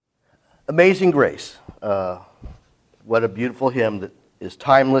Amazing Grace. What a beautiful hymn that is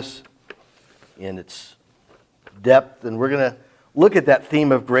timeless in its depth. And we're going to look at that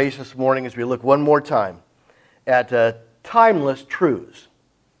theme of grace this morning as we look one more time at timeless truths.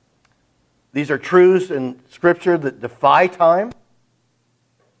 These are truths in Scripture that defy time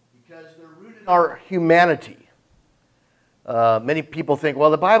because they're rooted in our humanity. Many people think, well,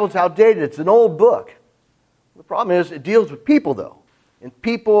 the Bible's outdated. It's an old book. The problem is it deals with people, though. And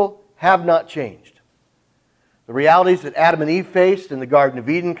people have not changed. The realities that Adam and Eve faced in the Garden of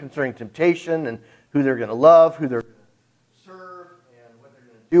Eden concerning temptation and who they're going to love, who they're going to serve, and what they're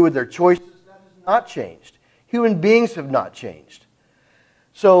going to do with their choices, that has not changed. Human beings have not changed.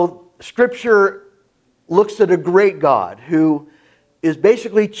 So Scripture looks at a great God who is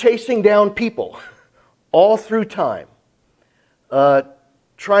basically chasing down people all through time,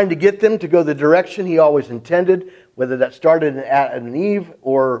 trying to get them to go the direction He always intended, whether that started in Adam and Eve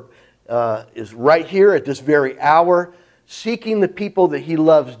or is right here at this very hour, seeking the people that He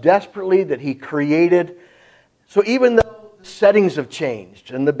loves desperately, that He created. So even though the settings have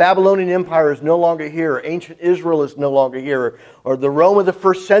changed, and the Babylonian Empire is no longer here, or ancient Israel is no longer here, or the Rome of the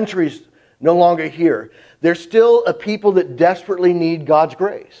first century is no longer here, there's still a people that desperately need God's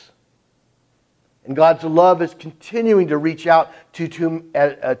grace. And God's love is continuing to reach out to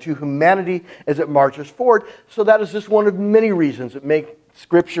humanity as it marches forward. So that is just one of many reasons that make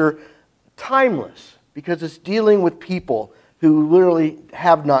Scripture timeless, because it's dealing with people who literally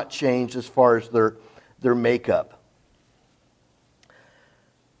have not changed as far as their makeup.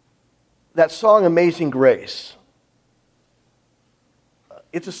 That song, Amazing Grace,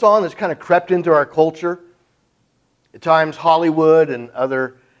 it's a song that's kind of crept into our culture. At times, Hollywood and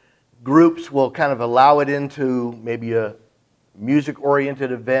other groups will kind of allow it into maybe a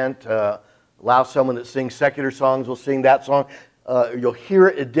music-oriented event, allow someone that sings secular songs will sing that song. You'll hear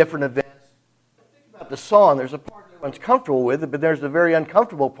it at different events. Think about the song. There's a part that everyone's comfortable with, but there's the very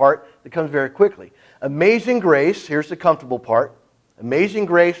uncomfortable part that comes very quickly. Amazing grace, here's the comfortable part. Amazing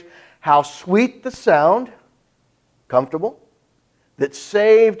grace, how sweet the sound, comfortable, that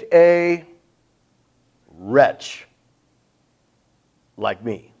saved a wretch like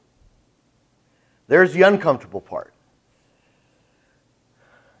me. There's the uncomfortable part.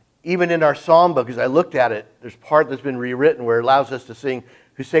 Even in our psalm book, as I looked at it, there's part that's been rewritten where it allows us to sing,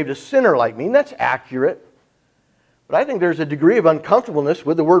 who saved a sinner like me. And that's accurate. But I think there's a degree of uncomfortableness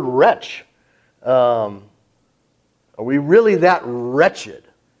with the word wretch. Are we really that wretched?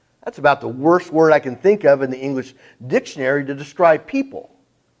 That's about the worst word I can think of in the English dictionary to describe people.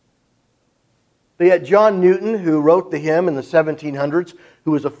 But yet John Newton, who wrote the hymn in the 1700s,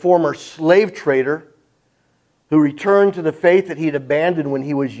 who was a former slave trader, who returned to the faith that he had abandoned when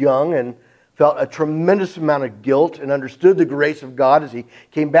he was young and felt a tremendous amount of guilt and understood the grace of God as he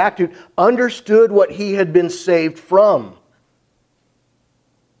came back to it, understood what he had been saved from.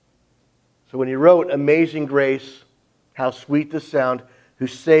 So when he wrote, Amazing Grace, how sweet the sound, who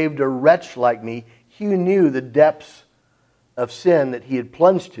saved a wretch like me, he knew the depths of sin that he had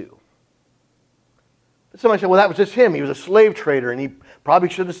plunged to. But somebody said, well, that was just him. He was a slave trader, and he probably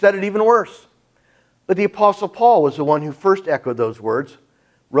should have said it even worse. But the Apostle Paul was the one who first echoed those words.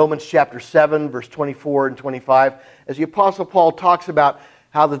 Romans chapter 7, verse 24 and 25. As the Apostle Paul talks about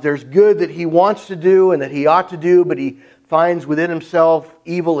how that there's good that he wants to do and that he ought to do, but he finds within himself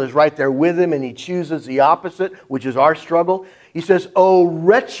evil is right there with him, and he chooses the opposite, which is our struggle. He says, "O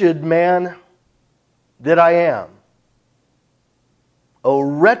wretched man that I am. O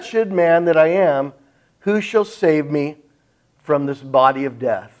wretched man that I am, who shall save me from this body of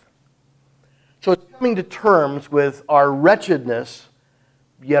death?" So it's coming to terms with our wretchedness,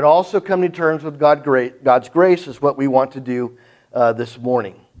 yet also coming to terms with God's grace is what we want to do this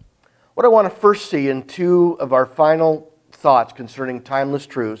morning. What I want to first see in two of our final thoughts concerning timeless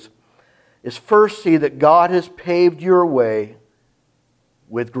truths is first see that God has paved your way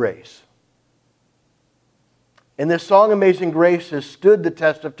with grace. And this song, Amazing Grace, has stood the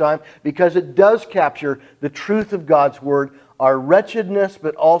test of time because it does capture the truth of God's Word, our wretchedness,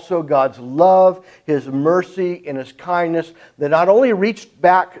 but also God's love, His mercy, and His kindness that not only reached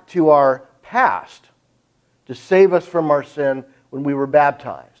back to our past to save us from our sin when we were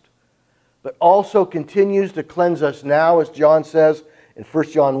baptized, but also continues to cleanse us now, as John says in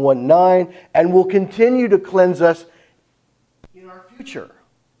 1 John 1:9, and will continue to cleanse us in our future.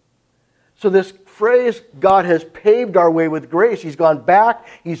 So this phrase, God has paved our way with grace. He's gone back,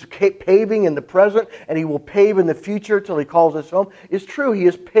 He's paving in the present, and He will pave in the future till He calls us home, is true. He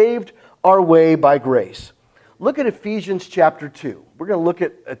has paved our way by grace. Look at Ephesians chapter 2. We're going to look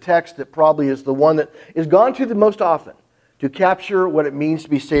at a text that probably is the one that is gone to the most often. to capture what it means to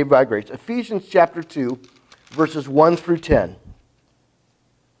be saved by grace. Ephesians chapter 2, verses 1 through 10.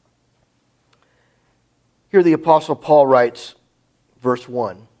 Here the Apostle Paul writes, verse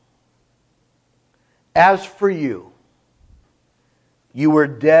 1. As for you, you were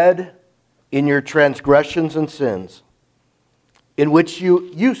dead in your transgressions and sins, in which you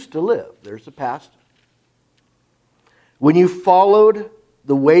used to live. There's the past. When you followed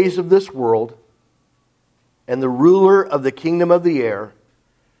the ways of this world, and the ruler of the kingdom of the air,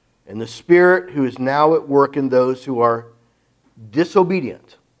 and the Spirit who is now at work in those who are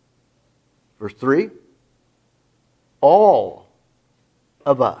disobedient. Verse 3, all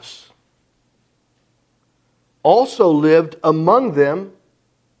of us also lived among them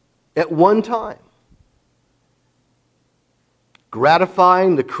at one time,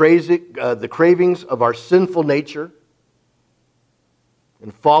 gratifying the cravings of our sinful nature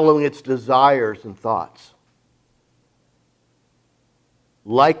and following its desires and thoughts.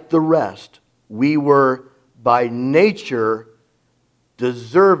 Like the rest, we were by nature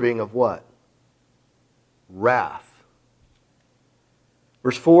deserving of what? Wrath.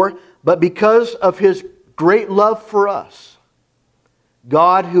 Verse 4, but because of His great love for us,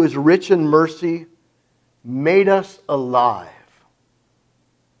 God, who is rich in mercy, made us alive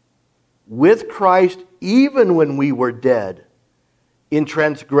with Christ even when we were dead in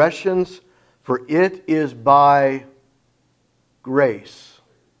transgressions, for it is by grace.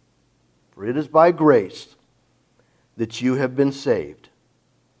 For it is by grace that you have been saved.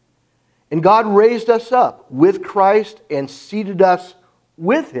 And God raised us up with Christ and seated us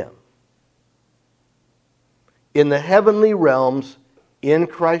with Him in the heavenly realms in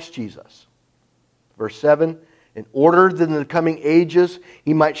Christ Jesus. Verse 7, in order that in the coming ages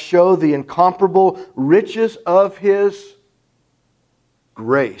He might show the incomparable riches of His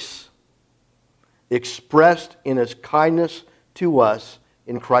grace, expressed in His kindness to us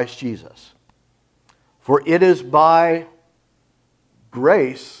in Christ Jesus. For it is by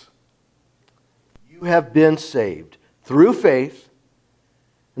grace you have been saved through faith,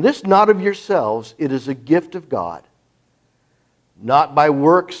 and this not of yourselves, it is a gift of God, not by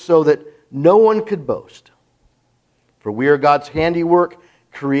works, so that no one could boast. For we are God's handiwork,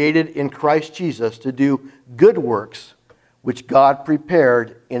 created in Christ Jesus to do good works, which God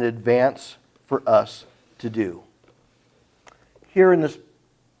prepared in advance for us to do. Here in this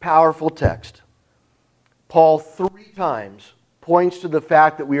powerful text, Paul 3 times points to the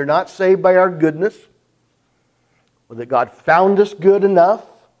fact that we are not saved by our goodness, or that God found us good enough,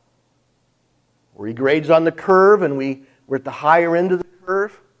 or He grades on the curve and we're at the higher end of the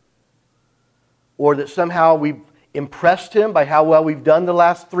curve, or that somehow we've impressed Him by how well we've done the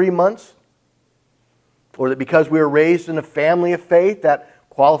last 3 months, or that because we were raised in a family of faith that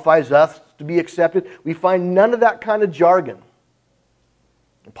qualifies us to be accepted. We find none of that kind of jargon.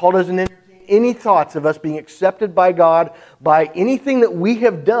 And Paul doesn't entertain any thoughts of us being accepted by God by anything that we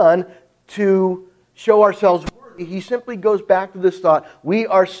have done to show ourselves worthy. He simply goes back to this thought: we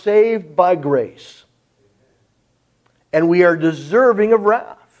are saved by grace, and we are deserving of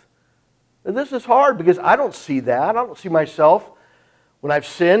wrath. Now, this is hard because I don't see that. I don't see myself, when I've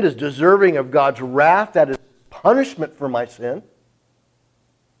sinned, as deserving of God's wrath. That is punishment for my sin.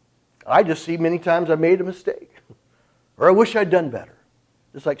 I just see many times I made a mistake, or I wish I'd done better.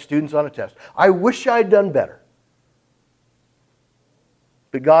 Just like students on a test. I wish I'd done better.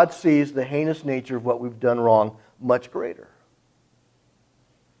 But God sees the heinous nature of what we've done wrong much greater.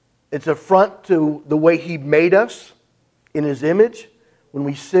 It's an affront to the way He made us in His image. When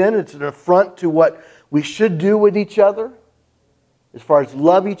we sin, it's an affront to what we should do with each other, as far as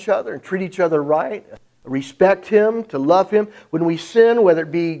love each other and treat each other right, respect Him, to love Him. When we sin, whether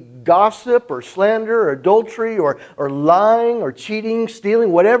it be gossip or slander or adultery or lying or cheating,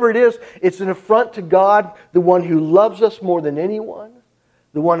 stealing, whatever it is, it's an affront to God, the one who loves us more than anyone,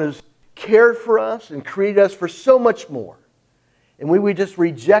 the one who's cared for us and created us for so much more. And we just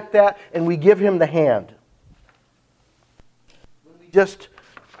reject that and we give Him the hand. We just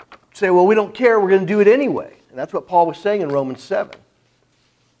say, well, we don't care, we're going to do it anyway. And that's what Paul was saying in Romans 7.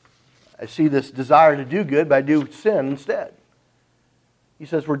 I see this desire to do good, but I do sin instead. He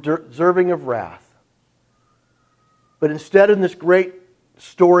says we're deserving of wrath. But instead, in this great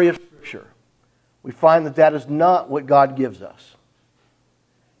story of Scripture, we find that that is not what God gives us.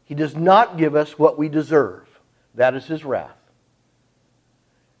 He does not give us what we deserve. That is His wrath.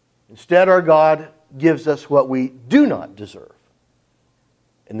 Instead, our God gives us what we do not deserve.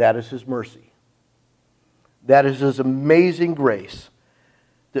 And that is His mercy. That is His amazing grace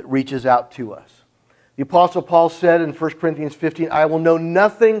that reaches out to us. The Apostle Paul said in 1 Corinthians 15, I will know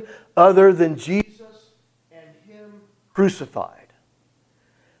nothing other than Jesus and Him crucified.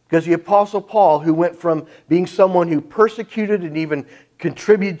 Because the Apostle Paul, who went from being someone who persecuted and even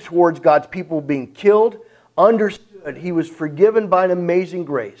contributed towards God's people being killed, understood he was forgiven by an amazing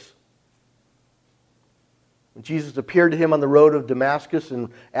grace. When Jesus appeared to him on the road of Damascus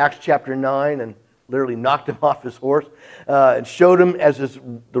in Acts chapter 9 and literally knocked him off his horse and showed him as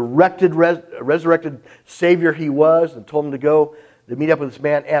the resurrected Savior he was, and told him to go to meet up with this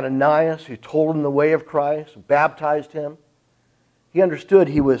man Ananias, who told him the way of Christ, baptized him. He understood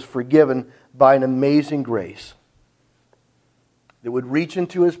he was forgiven by an amazing grace that would reach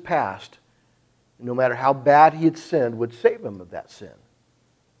into his past, and no matter how bad he had sinned, would save him of that sin.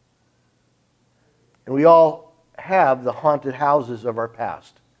 And we all have the haunted houses of our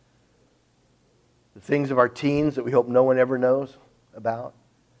past. The things of our teens that we hope no one ever knows about.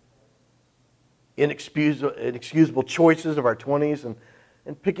 Inexcusable choices of our 20s,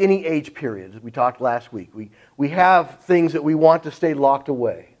 and pick any age period, as we talked last week. We have things that we want to stay locked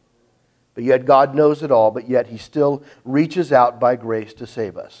away. But yet God knows it all, but yet He still reaches out by grace to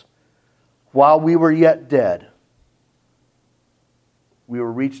save us. While we were yet dead,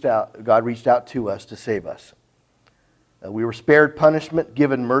 God reached out to us to save us. We were spared punishment,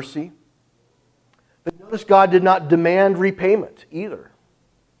 given mercy. But notice God did not demand repayment either.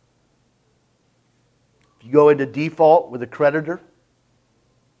 If you go into default with a creditor,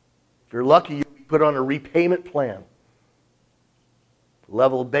 if you're lucky, you'll be put on a repayment plan.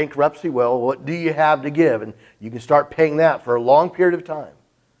 Level of bankruptcy, well, what do you have to give? And you can start paying that for a long period of time.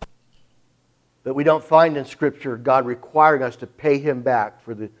 But we don't find in Scripture God requiring us to pay Him back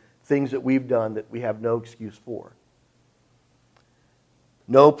for the things that we've done that we have no excuse for.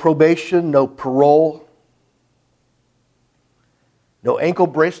 No probation, no parole, no ankle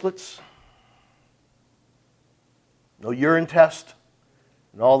bracelets, no urine test,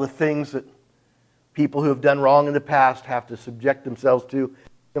 and all the things that people who have done wrong in the past have to subject themselves to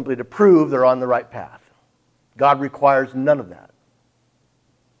simply to prove they're on the right path. God requires none of that.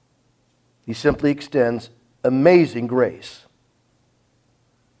 He simply extends amazing grace.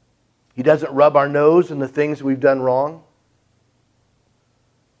 He doesn't rub our nose in the things we've done wrong.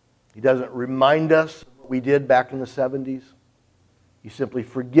 He doesn't remind us of what we did back in the 70s. He simply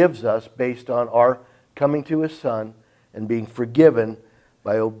forgives us based on our coming to His Son and being forgiven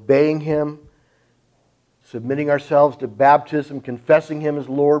by obeying Him, submitting ourselves to baptism, confessing Him as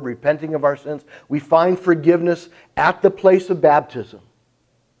Lord, repenting of our sins. We find forgiveness at the place of baptism.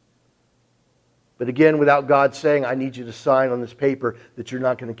 But again, without God saying, I need you to sign on this paper that you're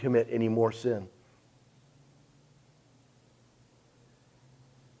not going to commit any more sin.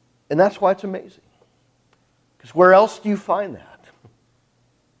 And that's why it's amazing. Because where else do you find that?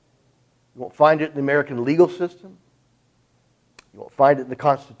 You won't find it in the American legal system. You won't find it in the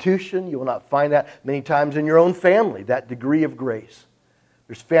Constitution. You will not find that many times in your own family, that degree of grace.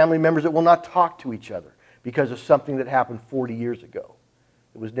 There's family members that will not talk to each other because of something that happened 40 years ago.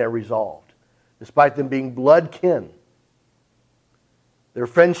 It was never resolved. Despite them being blood kin. Their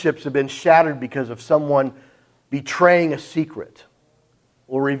friendships have been shattered because of someone betraying a secret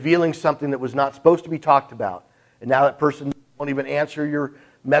or revealing something that was not supposed to be talked about. And now that person won't even answer your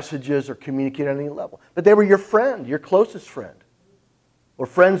messages or communicate on any level. But they were your friend, your closest friend. Or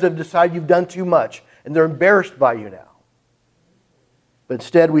friends that have decided you've done too much and they're embarrassed by you now. But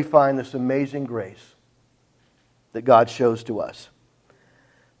instead we find this amazing grace that God shows to us.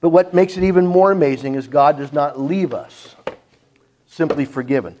 But what makes it even more amazing is God does not leave us simply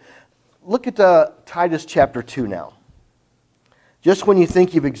forgiven. Look at Titus chapter 2 now. Just when you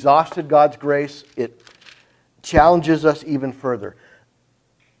think you've exhausted God's grace, it challenges us even further.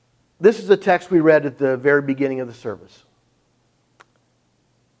 This is the text we read at the very beginning of the service.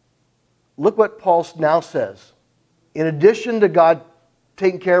 Look what Paul now says. In addition to God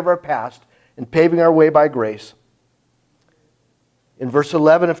taking care of our past and paving our way by grace, in verse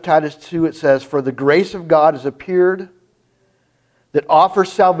 11 of Titus 2 it says, For the grace of God has appeared that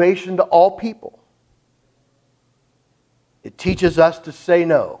offers salvation to all people. It teaches us to say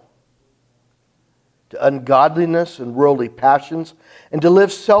no to ungodliness and worldly passions and to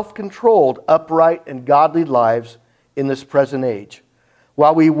live self-controlled, upright, and godly lives in this present age,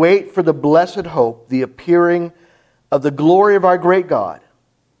 while we wait for the blessed hope, the appearing of the glory of our great God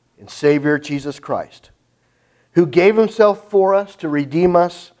and Savior Jesus Christ, who gave Himself for us to redeem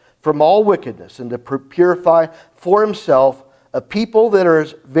us from all wickedness and to purify for Himself a people that are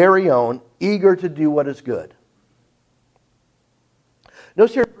His very own, eager to do what is good.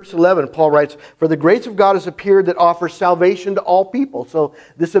 Notice here in verse 11, Paul writes, For the grace of God has appeared that offers salvation to all people. So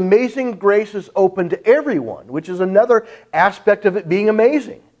this amazing grace is open to everyone, which is another aspect of it being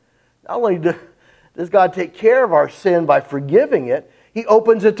amazing. Not only does God take care of our sin by forgiving it, He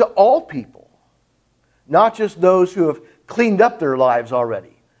opens it to all people. Not just those who have cleaned up their lives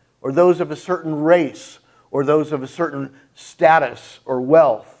already, or those of a certain race, or those of a certain status or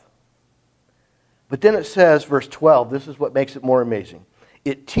wealth. But then it says, verse 12, this is what makes it more amazing.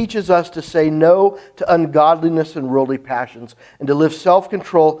 It teaches us to say no to ungodliness and worldly passions, and to live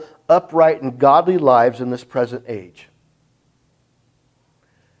self-control, upright, and godly lives in this present age.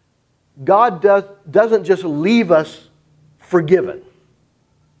 God doesn't just leave us forgiven.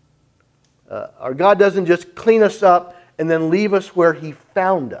 Our God doesn't just clean us up and then leave us where He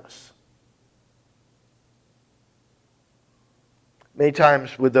found us. Many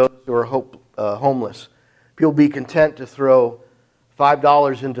times with those who are homeless, people be content to throw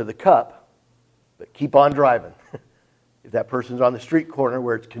 $5 into the cup, but keep on driving. If that person's on the street corner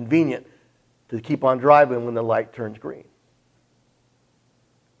where it's convenient to keep on driving when the light turns green.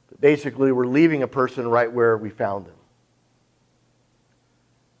 But basically, we're leaving a person right where we found them.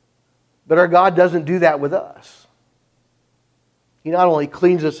 But our God doesn't do that with us. He not only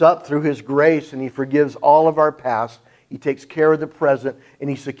cleans us up through His grace and He forgives all of our past, He takes care of the present, and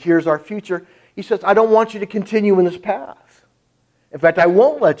He secures our future. He says, I don't want you to continue in this path. In fact, I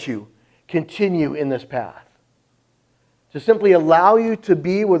won't let you continue in this path. To simply allow you to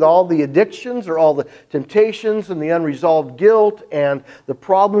be with all the addictions or all the temptations and the unresolved guilt and the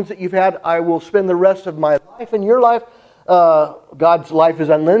problems that you've had, I will spend the rest of my life and your life. God's life is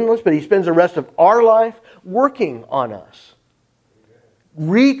unlimited, but He spends the rest of our life working on us,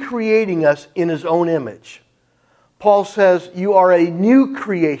 recreating us in His own image. Paul says, you are a new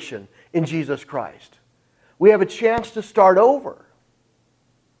creation in Jesus Christ. We have a chance to start over.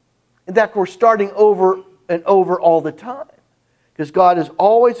 In fact, we're starting over and over all the time, because God is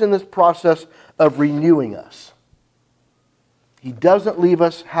always in this process of renewing us. He doesn't leave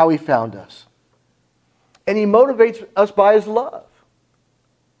us how He found us. And He motivates us by His love.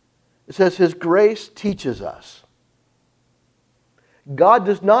 It says His grace teaches us. God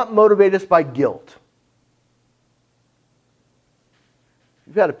does not motivate us by guilt. If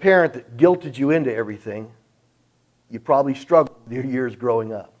you've had a parent that guilted you into everything, you probably struggled with your years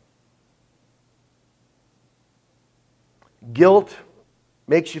growing up. Guilt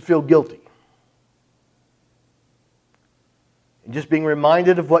makes you feel guilty. And just being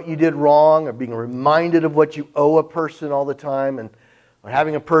reminded of what you did wrong, or being reminded of what you owe a person all the time, or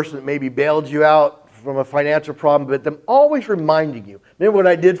having a person that maybe bailed you out from a financial problem, but them always reminding you, remember what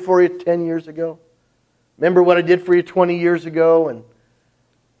I did for you 10 years ago? Remember what I did for you 20 years ago? And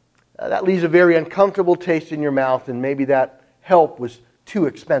that leaves a very uncomfortable taste in your mouth, and maybe that help was too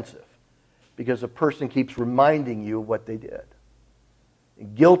expensive because a person keeps reminding you of what they did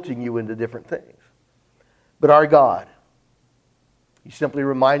and guilting you into different things. But our God, He simply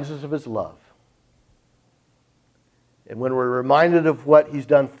reminds us of His love. And when we're reminded of what He's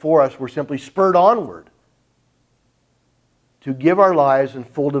done for us, we're simply spurred onward to give our lives in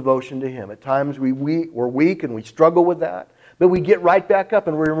full devotion to Him. At times we're weak and we struggle with that, but we get right back up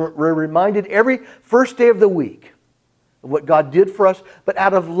and we're reminded every first day of the week of what God did for us. But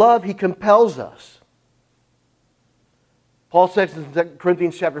out of love, He compels us. Paul says in 2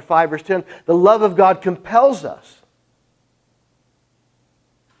 Corinthians chapter 5, verse 10, the love of God compels us.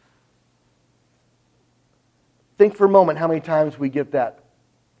 Think for a moment how many times we get that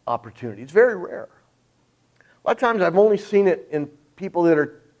opportunity. It's very rare. A lot of times I've only seen it in people that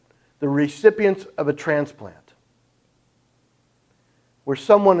are the recipients of a transplant, where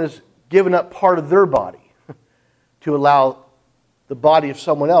someone has given up part of their body to allow the body of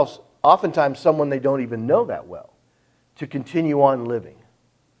someone else, oftentimes someone they don't even know that well, to continue on living.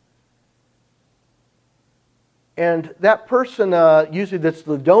 And that person, usually that's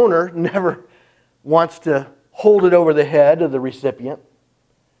the donor, never wants to hold it over the head of the recipient.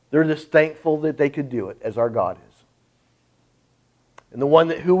 They're just thankful that they could do it, as our God is. And the one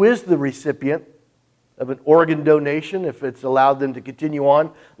who is the recipient of an organ donation, if it's allowed them to continue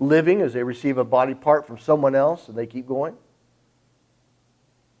on living as they receive a body part from someone else and they keep going,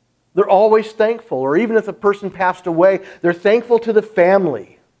 they're always thankful. Or even if a person passed away, they're thankful to the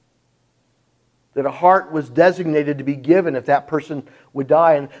family that a heart was designated to be given if that person would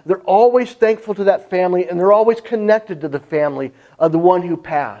die. And they're always thankful to that family, and they're always connected to the family of the one who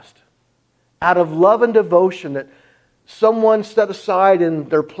passed. Out of love and devotion that someone set aside in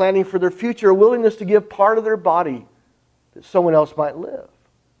their planning for their future, a willingness to give part of their body that someone else might live.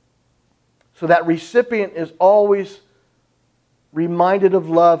 So that recipient is always reminded of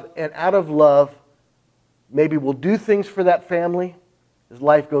love, and out of love, maybe will do things for that family as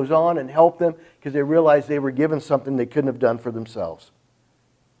life goes on and help them because they realize they were given something they couldn't have done for themselves.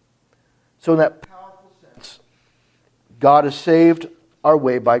 So in that powerful God has saved our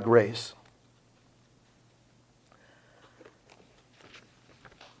way by grace.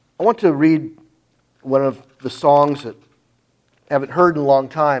 I want to read one of the songs that I haven't heard in a long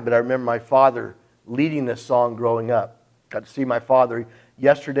time, but I remember my father leading this song growing up. Got to see my father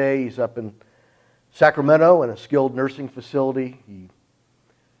yesterday. He's up in Sacramento in a skilled nursing facility. He's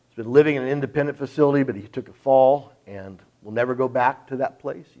been living in an independent facility, but he took a fall and will never go back to that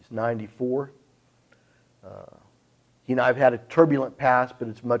place. He's 94. He and I have had a turbulent past, but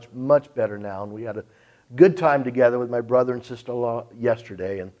it's much, much better now. And we had a good time together with my brother and sister-in-law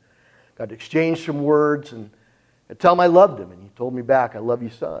yesterday, and got to exchange some words and tell him I loved him. And he told me back, "I love you,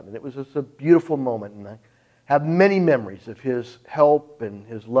 son." And it was just a beautiful moment. And I have many memories of his help and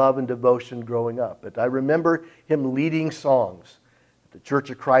his love and devotion growing up. But I remember him leading songs at the Church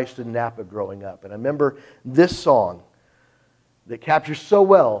of Christ in Napa growing up. And I remember this song that captures so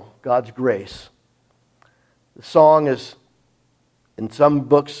well God's grace. The song is in some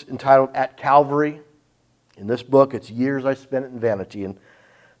books entitled "At Calvary." In this book, it's "Years I Spent in Vanity." And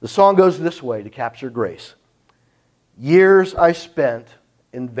the song goes this way to capture grace. Years I spent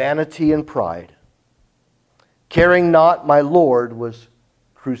in vanity and pride, caring not my Lord was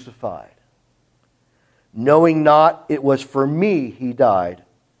crucified, knowing not it was for me he died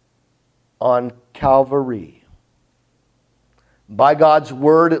on Calvary. By God's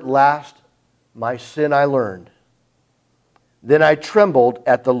word at last my sin I learned. Then I trembled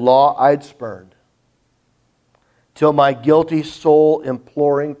at the law I'd spurned, till my guilty soul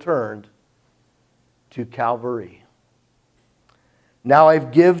imploring turned to Calvary. Now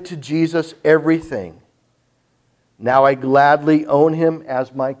I've give to Jesus everything. Now I gladly own him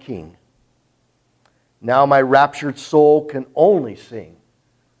as my King. Now my raptured soul can only sing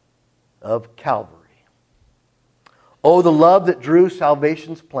of Calvary. Oh, the love that drew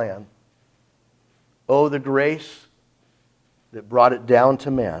salvation's plan. Oh, the grace that brought it down to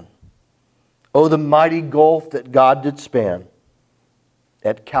man. Oh, the mighty gulf that God did span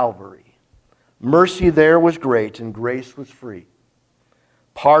at Calvary. Mercy there was great and grace was free.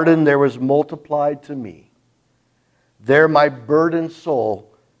 Pardon there was multiplied to me. There my burdened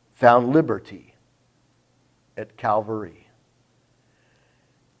soul found liberty at Calvary.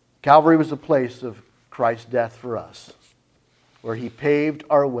 Calvary was a place of Christ's death for us, where he paved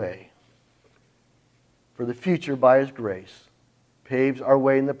our way for the future by his grace, paves our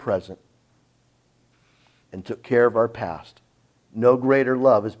way in the present, and took care of our past. No greater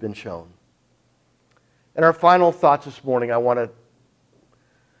love has been shown. And our final thoughts this morning, I want to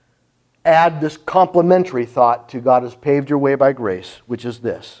add this complementary thought to God has paved your way by grace, which is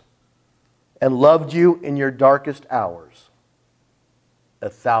this: and loved you in your darkest hours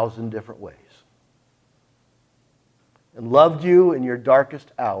 1,000 different ways. And loved you in your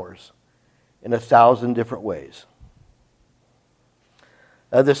darkest hours in 1,000 different ways.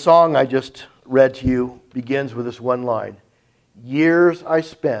 The song I just read to you begins with this one line: years I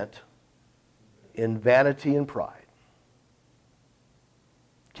spent in vanity and pride,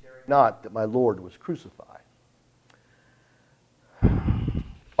 caring not that my Lord was crucified.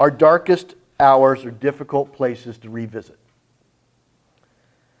 Our darkest hours are difficult places to revisit,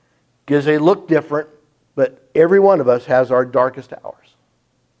 because they look different, but every one of us has our darkest hours,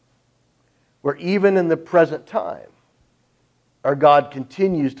 where even in the present time, our God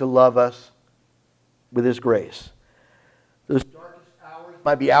continues to love us with his grace. Those darkest hours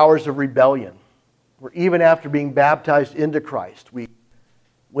might be hours of rebellion, where even after being baptized into Christ, we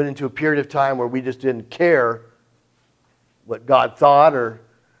went into a period of time where we just didn't care what God thought or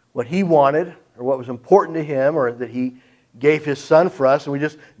what he wanted or what was important to him, or that he gave his son for us, and we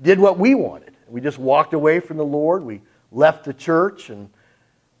just did what we wanted. We just walked away from the Lord. We left the church, and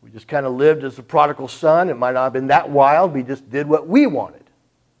we just kind of lived as a prodigal son. It might not have been that wild. We just did what we wanted.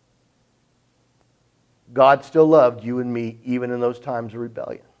 God still loved you and me even in those times of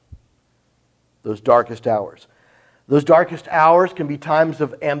rebellion, those darkest hours. Those darkest hours can be times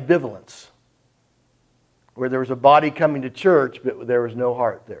of ambivalence, where there was a body coming to church, but there was no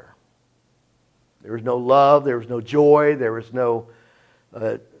heart there. There was no love. There was no joy. There was no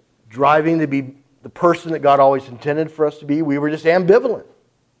driving to be the person that God always intended for us to be. We were just ambivalent.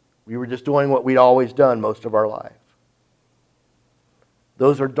 We were just doing what we'd always done most of our life.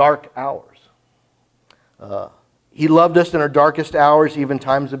 Those are dark hours. He loved us in our darkest hours, even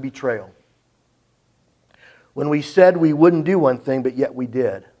times of betrayal. When we said we wouldn't do one thing, but yet we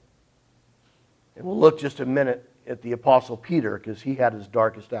did. And we'll look just a minute at the Apostle Peter, because he had his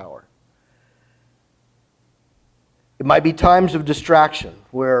darkest hour. It might be times of distraction,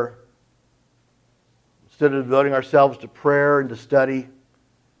 where instead of devoting ourselves to prayer and to study,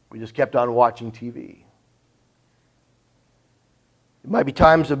 we just kept on watching TV. It might be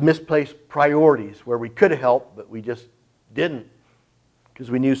times of misplaced priorities where we could have helped, but we just didn't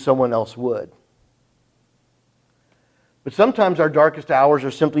because we knew someone else would. But sometimes our darkest hours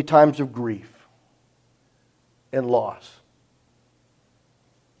are simply times of grief and loss,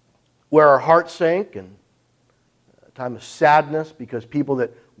 where our hearts sank, and a time of sadness because people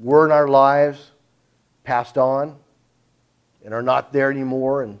that were in our lives passed on and are not there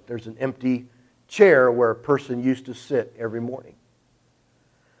anymore, and there's an empty chair where a person used to sit every morning.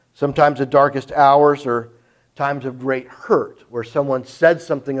 Sometimes the darkest hours are times of great hurt, where someone said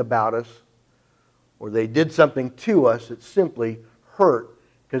something about us or they did something to us that simply hurt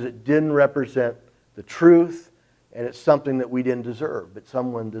because it didn't represent the truth and it's something that we didn't deserve, but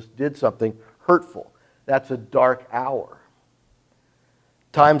someone just did something hurtful. That's a dark hour.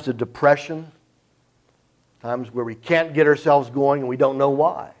 Times of depression, times where we can't get ourselves going and we don't know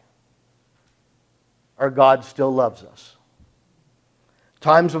why. Our God still loves us.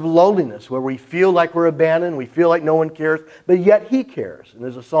 Times of loneliness where we feel like we're abandoned, we feel like no one cares, but yet He cares. And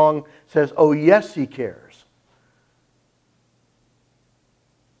as a song says, oh yes, He cares.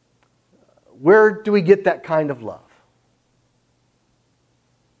 Where do we get that kind of love?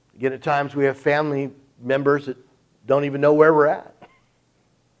 Again, at times we have family members that don't even know where we're at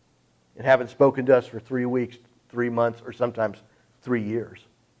and haven't spoken to us for 3 weeks, 3 months, or sometimes 3 years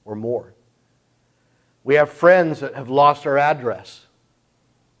or more. We have friends that have lost our address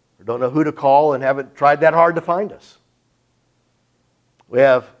or don't know who to call and haven't tried that hard to find us. We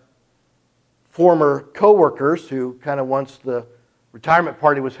have former coworkers who kind of, once the retirement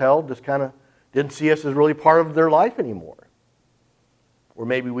party was held, just kind of didn't see us as really part of their life anymore. Or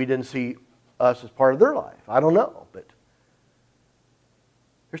maybe we didn't see us as part of their life. I don't know. But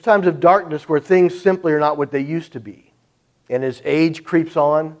there's times of darkness where things simply are not what they used to be. And as age creeps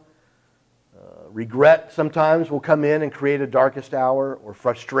on, regret sometimes will come in and create a darkest hour, or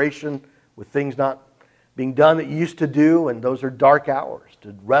frustration with things not being done that you used to do, and those are dark hours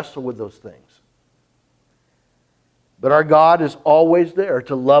to wrestle with those things. But our God is always there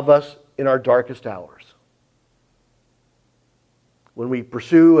to love us in our darkest hours. When we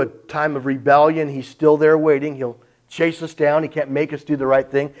pursue a time of rebellion, He's still there waiting. He'll chase us down. He can't make us do the right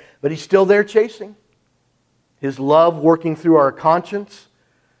thing, but He's still there chasing. His love working through our conscience,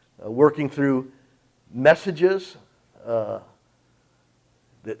 working through messages that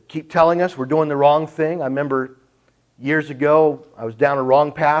keep telling us we're doing the wrong thing. I remember years ago, I was down a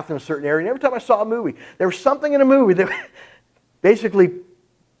wrong path in a certain area, and every time I saw a movie, there was something in a movie that basically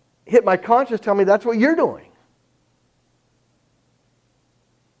hit my conscience, telling me that's what you're doing.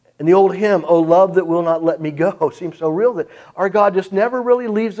 And the old hymn, "Oh love that will not let me go," seems so real, that our God just never really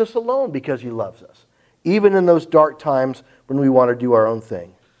leaves us alone because He loves us, even in those dark times when we want to do our own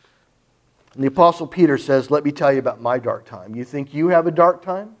thing. And the Apostle Peter says, let me tell you about my dark time. You think you have a dark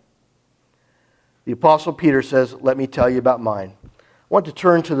time? The Apostle Peter says, let me tell you about mine. I want to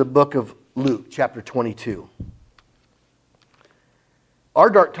turn to the book of Luke, chapter 22. Our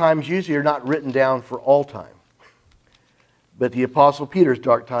dark times usually are not written down for all time, but the Apostle Peter's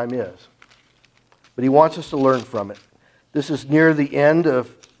dark time is. But he wants us to learn from it. This is near the end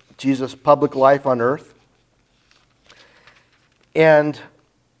of Jesus' public life on earth. And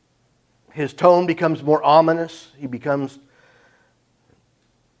his tone becomes more ominous. He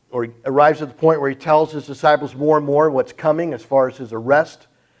arrives at the point where he tells his disciples more and more what's coming as far as his arrest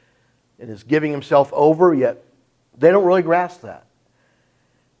and his giving himself over, yet they don't really grasp that.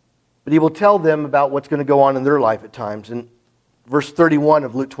 But he will tell them about what's going to go on in their life at times. In verse 31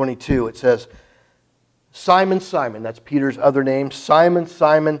 of Luke 22, it says, Simon, Simon, that's Peter's other name, Simon,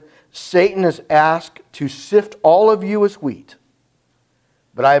 Simon, Satan has asked to sift all of you as wheat.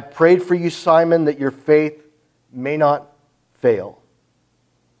 But I have prayed for you, Simon, that your faith may not fail.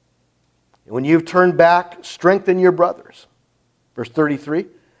 And when you've turned back, strengthen your brothers. Verse 33.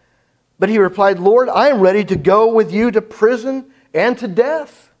 But he replied, Lord, I am ready to go with you to prison and to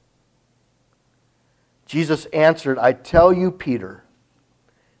death. Jesus answered, I tell you, Peter,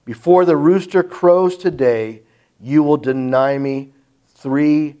 before the rooster crows today, you will deny me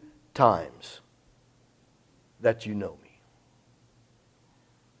 3 times that you know me.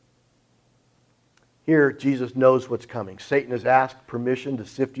 Here, Jesus knows what's coming. Satan has asked permission to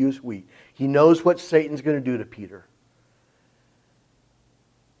sift you as wheat. He knows what Satan's going to do to Peter.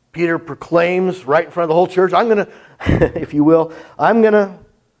 Peter proclaims right in front of the whole church, I'm going to, if you will, I'm going to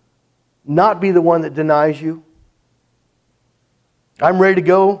not be the one that denies you. I'm ready to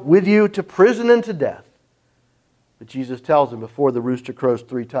go with you to prison and to death. But Jesus tells him, before the rooster crows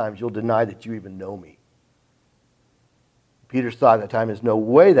 3 times, you'll deny that you even know me. Peter's thought at that time is, no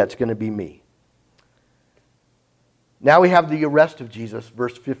way that's going to be me. Now we have the arrest of Jesus,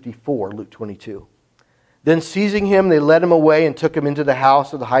 verse 54, Luke 22. Then seizing him, they led him away and took him into the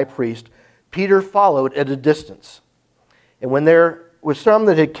house of the high priest. Peter followed at a distance. And when there was some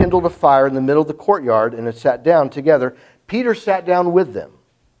that had kindled a fire in the middle of the courtyard and had sat down together, Peter sat down with them.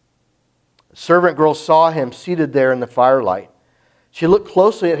 A servant girl saw him seated there in the firelight. She looked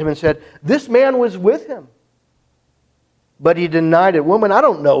closely at him and said, "This man was with him." But he denied it. "Woman, I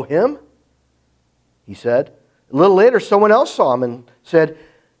don't know him," he said. A little later, someone else saw him and said,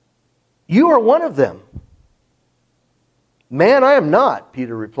 "You are one of them." "Man, I am not,"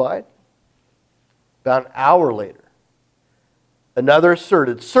 Peter replied. About an hour later, another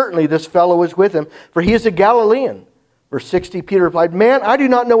asserted, "Certainly this fellow was with him, for he is a Galilean." Verse 60, Peter replied, "Man, I do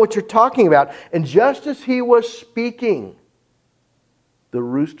not know what you're talking about." And just as he was speaking, the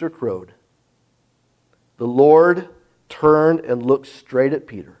rooster crowed. The Lord turned and looked straight at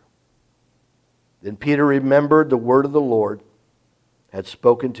Peter. Then Peter remembered the word of the Lord had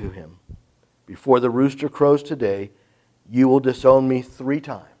spoken to him. "Before the rooster crows today, you will disown me 3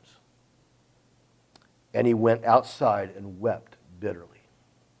 times." And he went outside and wept bitterly.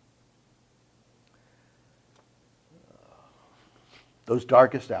 Those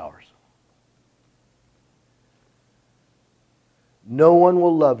darkest hours. No one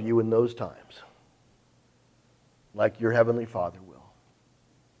will love you in those times like your Heavenly Father will.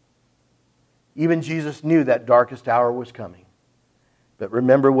 Even Jesus knew that darkest hour was coming. But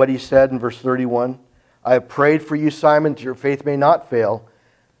remember what he said in verse 31, "I have prayed for you, Simon, that your faith may not fail.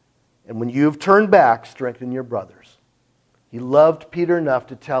 And when you have turned back, strengthen your brothers." He loved Peter enough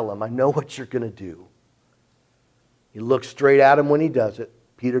to tell him, "I know what you're going to do." He looks straight at him when he does it.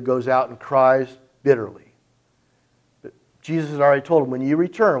 Peter goes out and cries bitterly. But Jesus has already told him, when you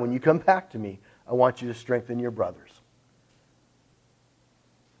return, when you come back to me, I want you to strengthen your brothers.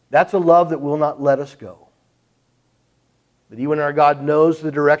 That's a love that will not let us go. But even our God knows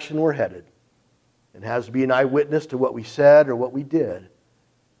the direction we're headed and has to be an eyewitness to what we said or what we did.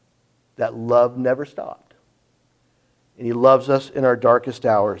 That love never stopped. And he loves us in our darkest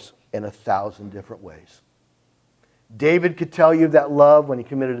hours in 1,000 different ways. David could tell you of that love when he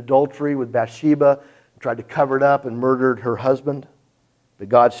committed adultery with Bathsheba, tried to cover it up and murdered her husband, but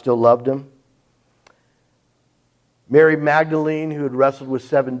God still loved him. Mary Magdalene, who had wrestled with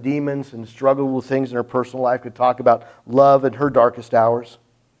 7 demons and struggled with things in her personal life, could talk about love in her darkest hours.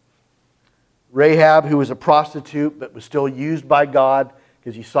 Rahab, who was a prostitute but was still used by God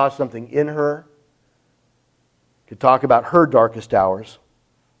because he saw something in her, could talk about her darkest hours.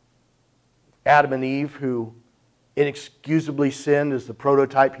 Adam and Eve, who inexcusably sinned as the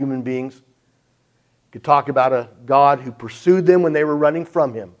prototype human beings, could talk about a God who pursued them when they were running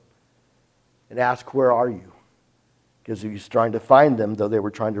from him and ask, "Where are you?" Because he was trying to find them, though they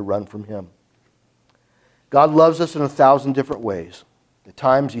were trying to run from him. God loves us in 1,000 different ways. At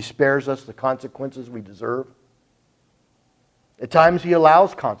times he spares us the consequences we deserve. At times he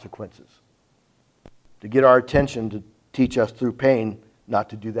allows consequences to get our attention, to teach us through pain not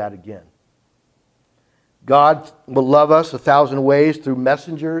to do that again. God will love us 1,000 ways through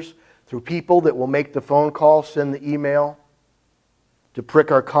messengers, through people that will make the phone call, send the email, to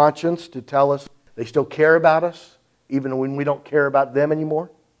prick our conscience, to tell us they still care about us, even when we don't care about them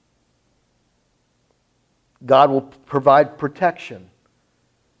anymore. God will provide protection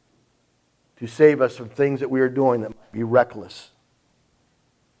to save us from things that we are doing that might be reckless.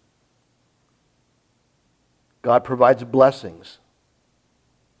 God provides blessings.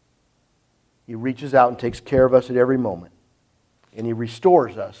 He reaches out and takes care of us at every moment. And he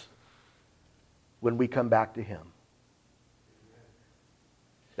restores us when we come back to him.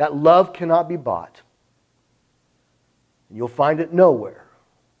 That love cannot be bought. And you'll find it nowhere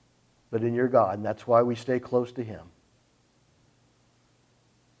but in your God. And that's why we stay close to him.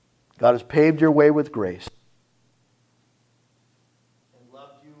 God has paved your way with grace and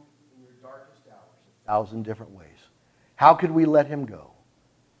loved you in your darkest hours 1,000 different ways. How could we let him go?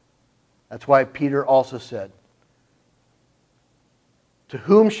 That's why Peter also said, "To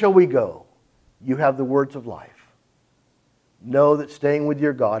whom shall we go? You have the words of life. Know that staying with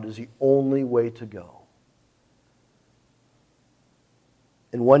your God is the only way to go."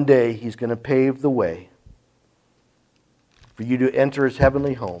 And one day he's going to pave the way for you to enter his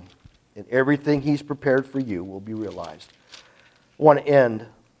heavenly home, and everything he's prepared for you will be realized. I want to end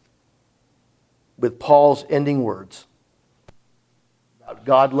with Paul's ending words about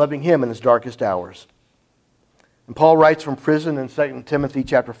God loving him in his darkest hours. And Paul writes from prison in 2 Timothy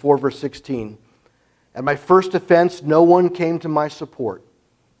chapter 4, verse 16, "At my first offense, no one came to my support,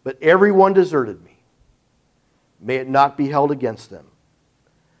 but everyone deserted me. May it not be held against them.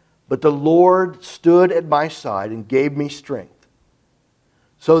 But the Lord stood at my side and gave me strength,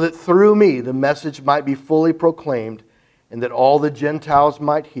 so that through me the message might be fully proclaimed and that all the Gentiles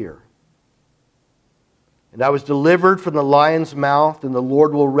might hear. And I was delivered from the lion's mouth, and the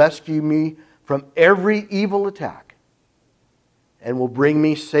Lord will rescue me from every evil attack and will bring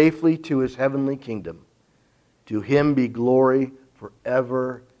me safely to His heavenly kingdom. To Him be glory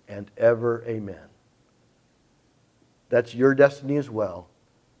forever and ever. Amen. That's your destiny as well,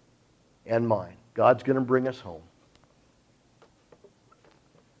 and mine. God's going to bring us home.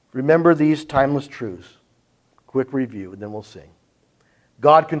 Remember these timeless truths. Quick review, and then we'll sing.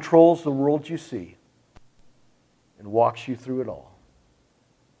 God controls the world you see and walks you through it all.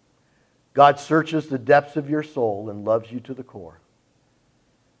 God searches the depths of your soul and loves you to the core.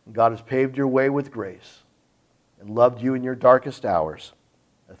 And God has paved your way with grace and loved you in your darkest hours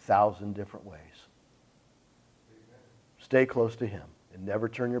 1,000 different ways. Stay close to Him and never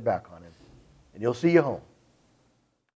turn your back on Him, and He'll see you home.